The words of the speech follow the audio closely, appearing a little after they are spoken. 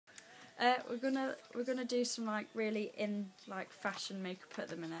We're gonna do some like really in like fashion makeup at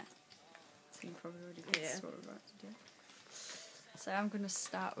the minute. So you can probably already guess what we're about to do. So I'm gonna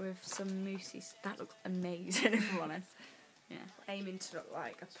start with some moussey. That looks amazing, if I'm honest. Yeah. Aiming to look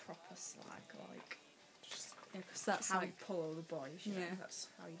like a proper slag, like. Just Because that's how like you pull all the boys. You know, Yeah. that's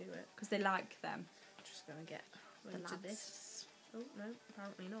how you do it. because they like them. Just gonna get The into lads. this. Oh no,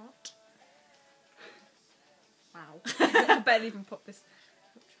 apparently not. Wow. I barely even put this.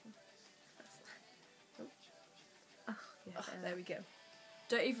 Oh, yeah, there we go.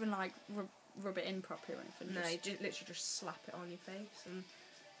 Don't even like rub it in properly or anything. No, just- you literally just slap it on your face, and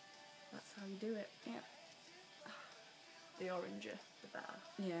that's how you do it. Yeah. The oranger, the better.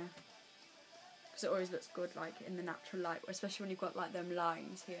 Yeah. Because it always looks good like in the natural light, especially when you've got like them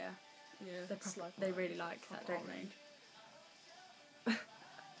lines here. Yeah, They really like that, don't they?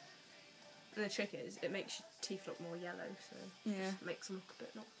 And the trick is, it makes your teeth look more yellow, so Yeah. it makes them look a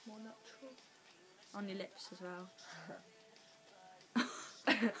bit more natural. On your lips as well.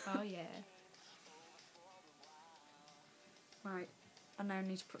 Oh yeah. Right. I now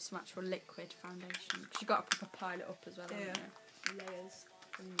need to put some actual liquid foundation because you've got to proper pile it up as well. Yeah. Haven't you? Layers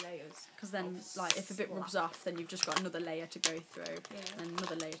and layers. Because then, of like, if a bit rubs slap. off, then you've just got another layer to go through, Yeah. and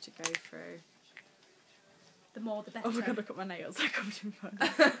another layer to go through. The more the better. Oh my god, look at my nails! They're covered in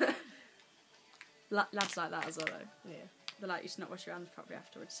foundation. Lads like that as well, though. Yeah. They're like, you should not wash your hands properly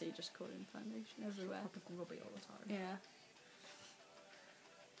afterwards, so you just covered in foundation everywhere. Proper grubby all the time. Yeah.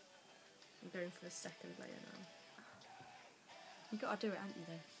 I'm going for the second layer now. You got to do it, haven't you?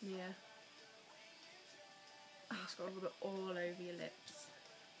 Though. Yeah. You just got to rub it all over your lips.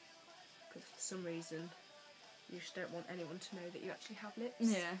 Because for some reason, you just don't want anyone to know that you actually have lips.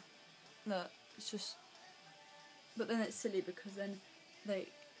 Yeah. Look, it's just. But then it's silly because then they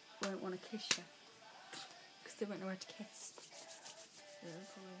won't want to kiss you. Because they won't know where to kiss. Yeah,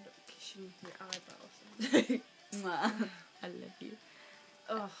 probably end up kissing your eyebrows. Mwah. I love you.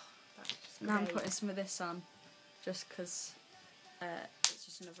 Oh, that's just Now I'm great. putting some of this on just because it's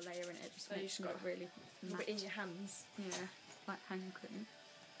just another layer in it. It just So you makes just it look got really Rub it in matte. your hands. Yeah, like hand cream.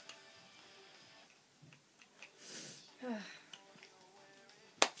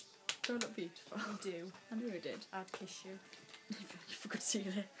 Do I look beautiful? You do. I knew I did. I'd kiss you. You forgot to see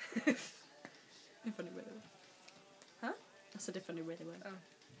it. If I knew where they were. Huh? I said if I knew where they were. Oh,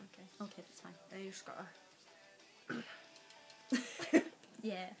 okay. Okay, that's fine. And you just gotta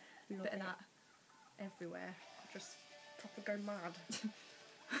Yeah. bit of that everywhere. Just proper go mad.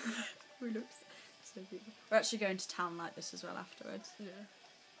 We look so beautiful. We're actually going to town like this as well afterwards. Yeah.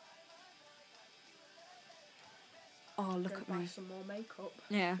 Oh, look Go at buy me. some more makeup.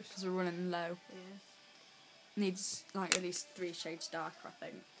 Yeah, because we're running low. Yeah. Needs like at least 3 shades darker, I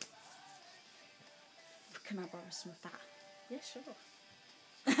think. Can I borrow some of that? Yeah, sure.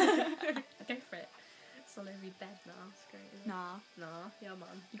 Go for it. It's all over your bed now. It's great. Isn't it? Nah, Nah, yeah,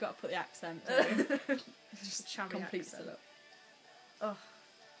 man. you got to put the accent. Don't you? Just cherry completes accent. the look. Oh.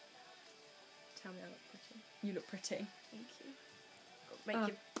 Tell me I look pretty. You look pretty. Thank you.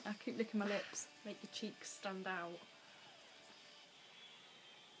 Make I keep licking my lips. your cheeks stand out.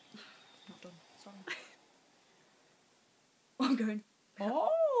 Not done. Sorry. I'm going.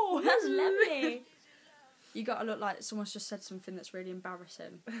 Oh, that's lovely. You got to look like someone's just said something that's really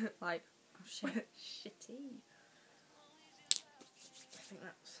embarrassing. Like, oh shit. Shitty. I think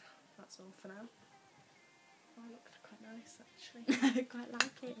that's all for now. Oh, I looked quite nice actually. I quite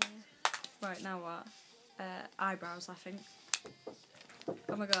like it. Yeah. Right, now what? Eyebrows, I think.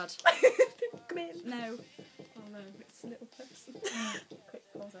 Oh my god. Come in. No. Oh no, it's a little person. Quick,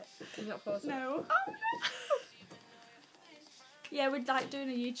 pause it. Can you not pause it? No. Oh no. Yeah, we'd like doing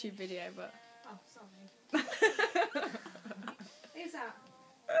a YouTube video, but. Oh, sorry. Who's that?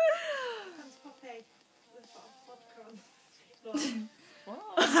 That's Poppy with a vodka on.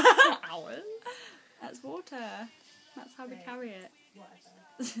 What? Hours? That's water. That's how we Right. carry it.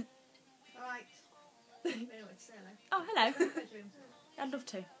 Whatever. Right. Anyway, silly. Oh, hello. Bedroom. I'd love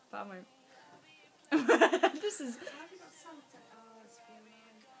to, but I won't. This is. Have you got Santa? Oh, it's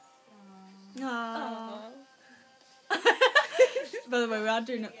brilliant. Aww. By the way, we are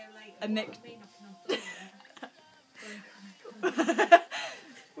doing it. a Nick- Me knocking on the door.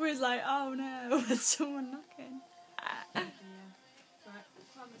 We was like, oh no, there's someone knocking. Yeah. Right,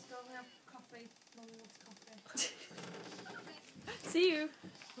 come on, let's go and have coffee. Mum wants coffee. See you.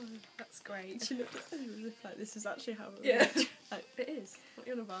 That's great. She looked as if like this is actually how it Yeah. works. Like, It is. What are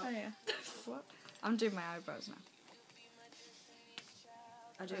you on about? oh yeah. What? I'm doing my eyebrows now.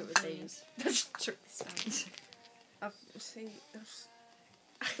 I do it with these. Just took this down. I've lost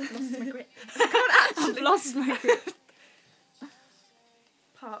my grip. I've lost my grip.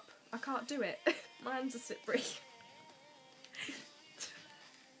 Pop. I can't do it. My hands are slippery.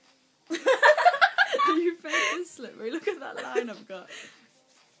 Your face is slippery. Look at that line I've got.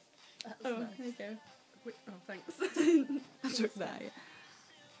 That's Oh, nice. there you go. Oh, thanks. I took that.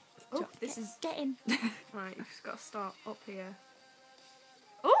 Oh, this is... Get in. Right, you've just got to start up here.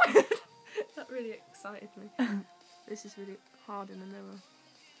 Oh! That really excited me. This is really hard in the mirror.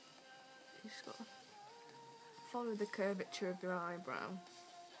 You just got to follow the curvature of your eyebrow.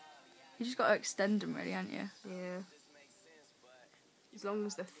 You just got to extend them, really, haven't you? Yeah. As long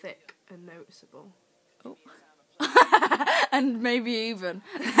as they're thick and noticeable. Oh. And maybe even.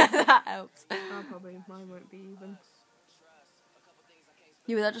 That helps. Mine won't be even.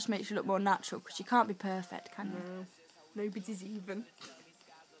 Yeah, but that just makes you look more natural because you can't be perfect, can you? No. Nobody's even.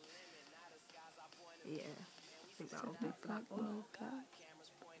 Yeah. I think that'll do for that one.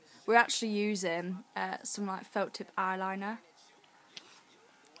 We're actually using some like felt tip eyeliner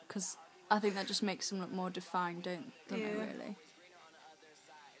because I think that just makes them look more defined, don't it really?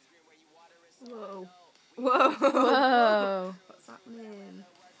 Whoa. Whoa. Whoa. What's happening?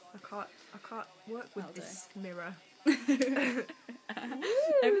 I can't work with That'll this mirror.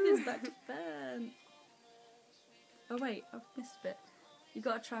 Everything's back to front. Oh wait, I've missed a bit. You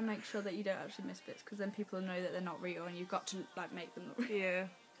got to try and make sure that you don't actually miss bits because then people know that they're not real and you've got to like make them look real. Yeah.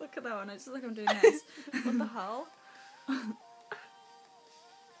 Look at that one, it's just like I'm doing this. What the hell?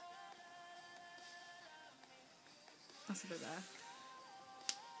 That's a bit there.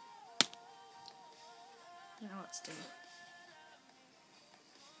 I don't know what to do.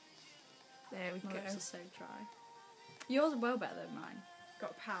 There we My go. lips are so dry. Yours are well better than mine.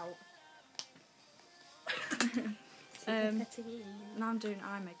 Got a pout. Now I'm doing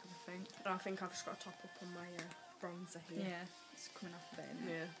eye makeup, I think. I think I've just got to top up on my bronzer here. Yeah, it's coming off a bit. Isn't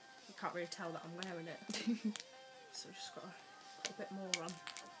it? Yeah. You can't really tell that I'm wearing it. So I've just got to put a bit more on.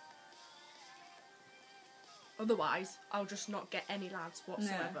 Otherwise, I'll just not get any lads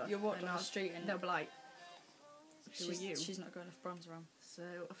whatsoever. No, you'll walk and down the street and they'll be like, who are you? She's not got enough bronzer on. So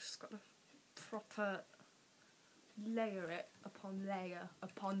I've just got to proper layer it upon layer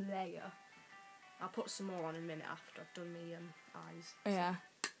upon layer. I'll put some more on in a minute after I've done the eyes. Yeah.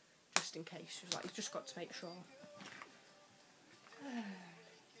 Just in case. Like, you've just got to make sure.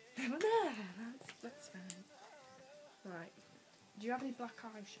 That's fine. Right. Do you have any black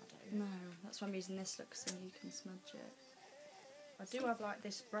eyeshadow? No, that's why I'm using this look so you can smudge it. I do have like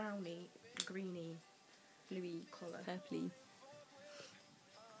this browny, greeny, bluey colour. Purpley.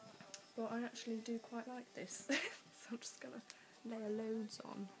 But I actually do quite like this. So I'm just going to layer loads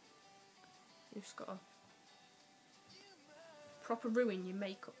on. You've just got to proper ruin your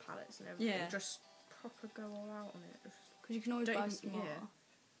makeup palettes and everything. Yeah. Just proper go all out on it. Because you can always Don't buy even- some more. yeah.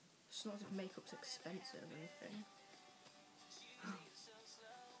 It's not as if makeup's expensive or anything.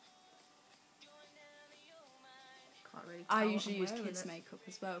 Can't really tell I what usually I'm use wearing kids' it. makeup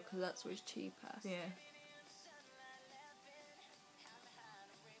as well because that's always cheaper. Yeah.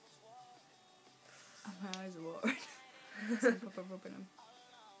 And my eyes are watering. So I'm proper rubbing them.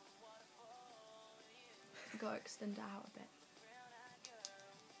 I've got to extend it out a bit.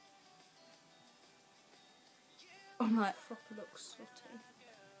 I'm like, Proper look slutty.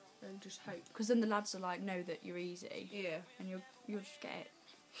 And just hope. because then the lads are like, know that you're easy, Yeah. and you'll just get it.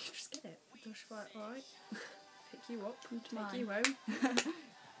 Just get it. Just like, alright. Pick you up. Come to Take mine. you home.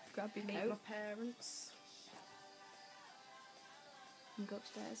 Grab your Meet coat my parents. and go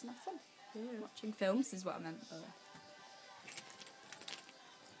upstairs and have fun. Yeah. Watching films is what I meant.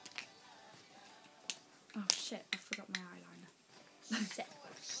 Oh shit! I forgot my eyeliner. Shit!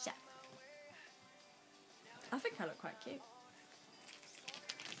 Shit! I think I look quite cute.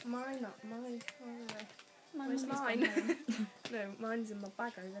 Mine. Where's Where's mine? No, mine's in my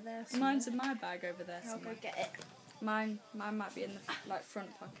bag over there. Mine's in my bag over there I'll go somewhere. get it. Mine might be in the like front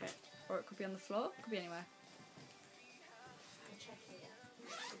pocket, or it could be on the floor. It could be anywhere.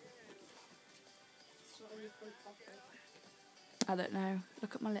 I don't know.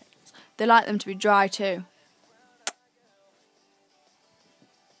 Look at my lips. They like them to be dry too.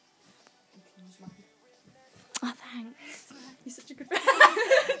 Oh, thanks. You're such a good friend.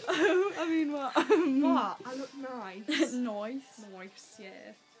 Oh, I mean, what? What? I look nice. Nice. Nice, yeah.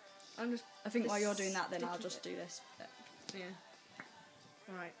 I'm just. I think while This you're doing that, then I'll sticky just bit. do this bit.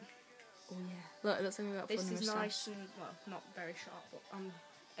 Yeah. Right. Oh yeah. Look, it looks like we've got a This funny is moustache. nice and, well, not very sharp, but I'm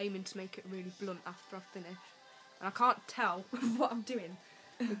aiming to make it really blunt after I've finished. And I can't tell what I'm doing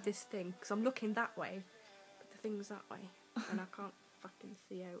with this thing, because I'm looking that way, but the thing's that way, and I can't fucking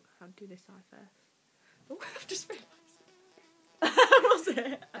see out how to do this eye first. Oh, I've just realised. Was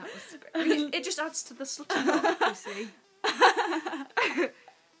it? That was great. It just adds to the slutty look, you see.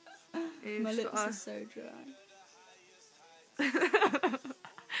 My lips gotta- are so dry.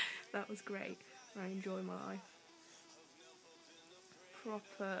 That was great. I enjoy my life.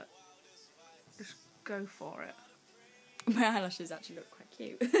 Proper. Just go for it. My eyelashes actually look quite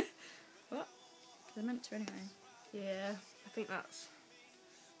cute. What? They're meant to anyway. Yeah, I think that's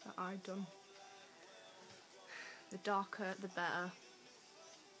that I've done. The darker, the better.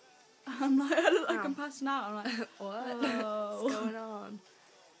 I'm like, I look like Ow. I'm passing out. I'm like, What? whoa. What's going on?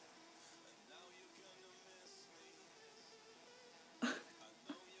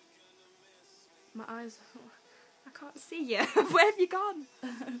 My eyes. I can't see you. Where have you gone?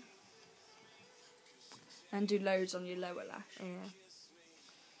 And do loads on your lower lash. Yeah.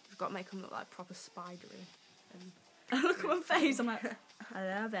 You've got to make them look like proper spidery. And I look at my face. I'm like,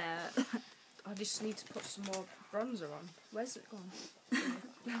 hello there. I just need to put some more bronzer on. Where's it gone?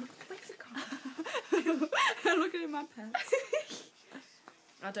 Where's it gone? I'm looking at my pants.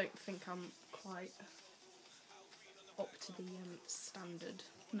 I don't think I'm quite up to the standard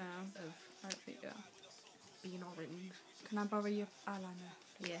No, of I don't think you are. being orange. Can I borrow your eyeliner?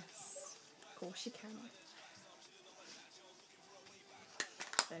 Yes, of course you can.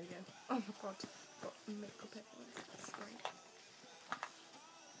 There we go. Oh my god, got makeup everywhere. That's great.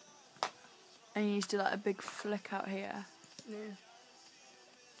 And you used to do like a big flick out here. Yeah.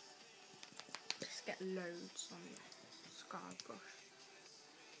 Just get loads on your sky brush.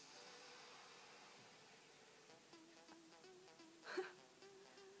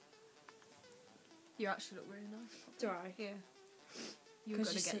 You actually look really nice. Do I? Yeah. You're 'Cause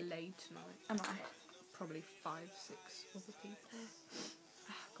gonna you get see- laid tonight. Am I? Probably 5, 6 other people.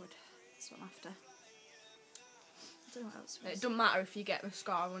 Ah, good. That's what I'm after. I don't know what else. It doesn't matter if you get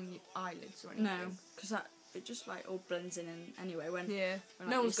mascara on your eyelids or anything. No, because that it just like all blends in and anyway when Yeah. when,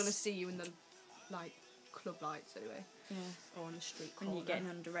 No like, one's you gonna see you in the like club lights anyway, yeah or on the street when corner. you're getting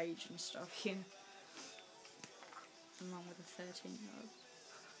underage and stuff. Yeah. Along with a 13-year-old.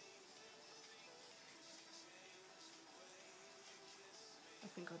 I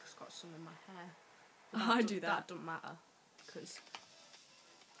think I just got some in my hair. I don't- do that. That doesn't matter because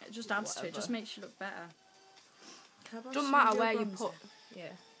It just adds to it. Whatever. Just makes you look better. Can I borrow doesn't some matter of your where you bronzer? put.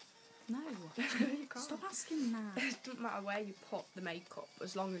 Yeah. No. You can't. Stop asking that. It doesn't matter where you put the makeup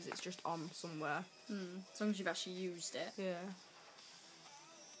as long as it's just on somewhere. As long as you've actually used it. Yeah.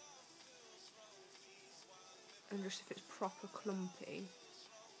 And just if it's proper clumpy,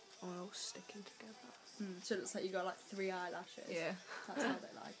 or all sticking together. So it looks like you got like 3 eyelashes. Yeah. That's how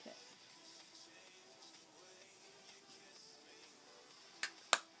they like it.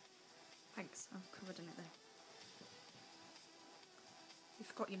 Thanks. I've covered in it though.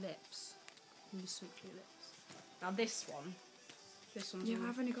 You've got your lips. And you sweep your lips. Now this one's Yeah, all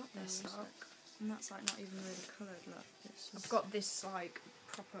I've only got this rose. stock. And that's like not even really coloured, look. It's just... I've got this like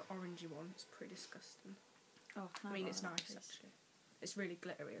proper orangey one. It's pretty disgusting. Oh, can I mean, borrow it's that, nice please? actually. It's really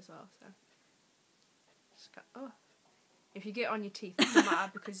glittery as well. So, just go, oh, if you get it on your teeth, it doesn't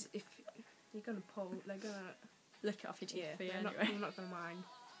matter because if you're gonna pull, they're gonna Lick it off your teeth for you they're anyway. not gonna mind.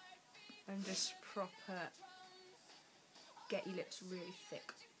 And just proper get your lips really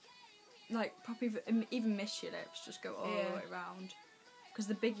thick. Like, probably even miss your lips, just go all the Yeah. way around. Because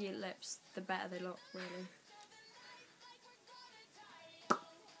the bigger your lips, the better they look, really.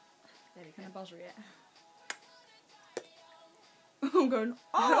 There we Can I go. buzzer it? I'm going,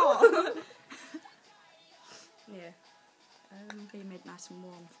 oh! Yeah. You made nice and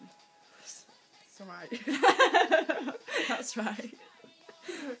warm for me. It's alright. That's right.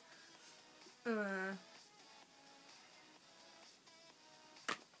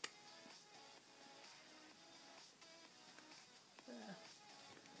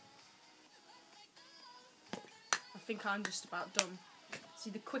 I think I'm just about done. See,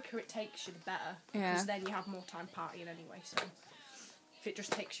 the quicker it takes you, the better. Yeah. Because then you have more time partying anyway. So if it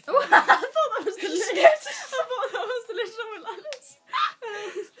just takes you, Oh, I 5 minutes, thought that was the lid. I thought that was the lid. I went like this.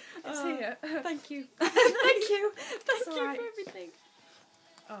 it's here. Thank you. Thank you. Thank you alright. for everything.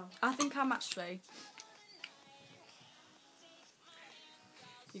 Oh, I think I'm actually...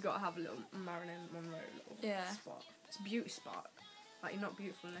 you got to have a little Marilyn Monroe little Yeah. spot. It's a beauty spot. Like, you're not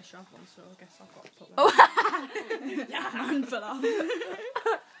beautiful unless you have one, so I guess I've got to put one. Oh, yeah, man fell off.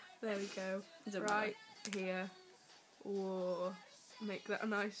 There we go. Doesn't Right here. Whoa. Make that a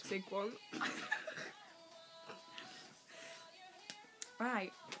nice big one.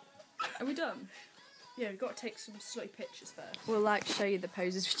 Right. Are we done? Yeah, we've got to take some slutty pictures first. We'll like show you the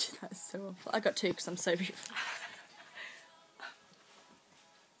poses, which is so awful. I got 2 because I'm so beautiful.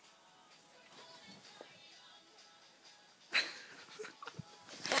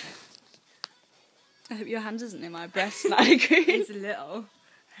 I hope your hand isn't in my breast, and I agree. It's a little.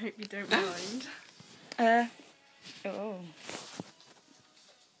 hope you don't mind. Oh.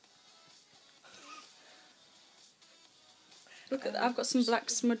 Look at that. I've got some black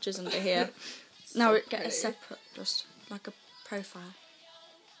smudges under here. Now it get a separate, just like a profile.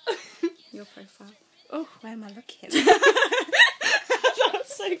 Your profile. Oh, where am I looking?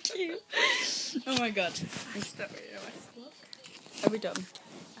 That's so cute. Oh my god. I just don't really know where to look. Are we done?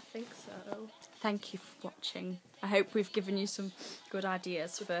 I think so. Thank you for watching. I hope we've given you some good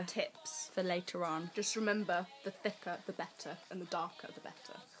ideas for Tips. for later on. Just remember, the thicker the better, and the darker the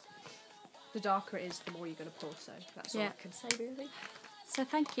better. The darker it is, the more you're going to pour, so that's all Yeah. I can say, really. So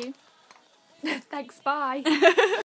thank you. Thanks, bye.